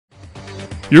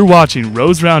You're watching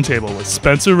Rowe's Roundtable with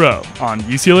Spencer Rowe on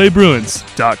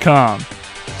UCLABruins.com.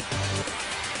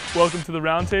 Welcome to the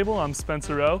Roundtable. I'm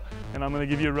Spencer Rowe, and I'm going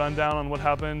to give you a rundown on what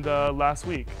happened last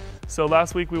week. So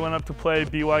last week we went up to play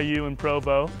BYU in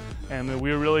Provo, and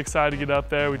we were really excited to get up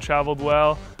there. We traveled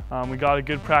well. We got a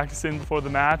good practice in before the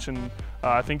match, and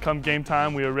I think come game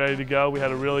time we were ready to go. We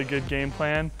had a really good game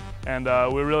plan, and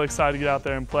we were really excited to get out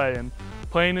there and play. And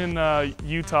playing in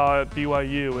Utah at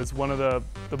BYU is one of the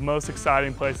most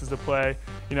exciting places to play.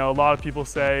 You know, a lot of people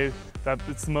say that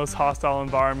it's the most hostile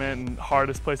environment and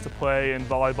hardest place to play in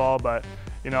volleyball, but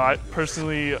you know, I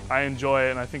personally enjoy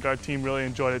it, and I think our team really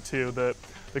enjoyed it too.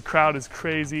 The crowd is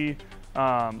crazy.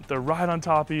 They're right on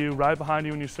top of you, right behind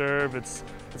you when you serve. It's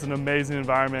an amazing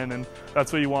environment, and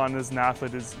that's what you want as an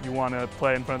athlete, is you want to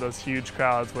play in front of those huge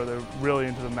crowds where they're really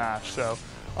into the match. So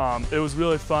it was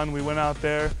really fun. We went out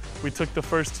there, we took the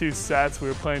first two sets, we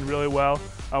were playing really well.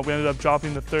 We ended up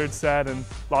dropping the third set and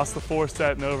lost the fourth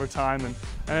set in overtime, and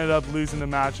ended up losing the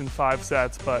match in 5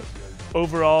 sets. But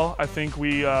overall, I think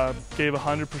we gave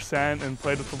 100% and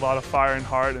played with a lot of fire and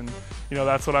heart, and you know,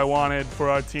 that's what I wanted for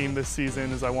our team this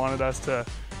season. Is I wanted us to,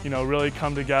 you know, really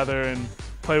come together and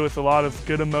play with a lot of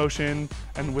good emotion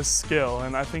and with skill.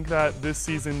 And I think that this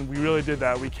season we really did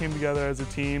that. We came together as a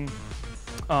team.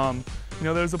 You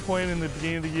know, there was a point in the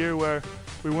beginning of the year where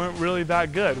we weren't really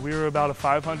that good. We were about a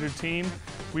 500 team.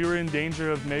 We were in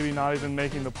danger of maybe not even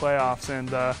making the playoffs, and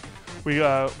we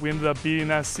ended up beating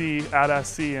SC at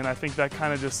SC, and I think that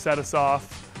kind of just set us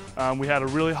off. We had a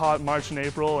really hot March and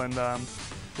April, and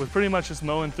was pretty much just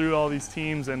mowing through all these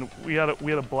teams, and we had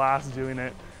a blast doing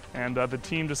it. And the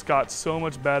team just got so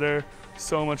much better,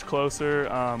 so much closer.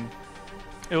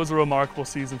 It was a remarkable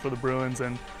season for the Bruins,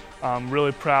 and I'm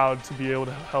really proud to be able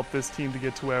to help this team to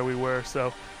get to where we were.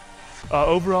 So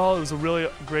overall, it was a really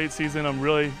great season. I'm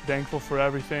really thankful for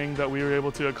everything that we were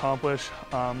able to accomplish.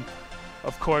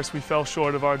 Of course, we fell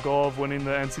short of our goal of winning the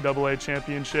NCAA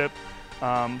championship.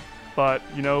 But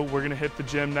you know, we're going to hit the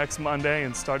gym next Monday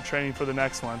and start training for the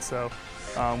next one. So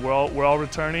we're all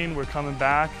returning. We're coming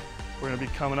back. We're going to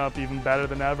be coming up even better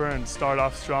than ever and start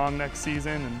off strong next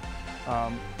season.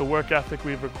 And the work ethic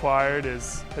we've required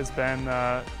has been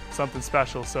something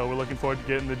special. So we're looking forward to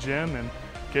getting in the gym and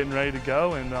getting ready to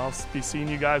go. And I'll be seeing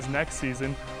you guys next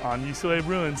season on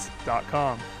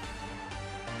UCLABruins.com.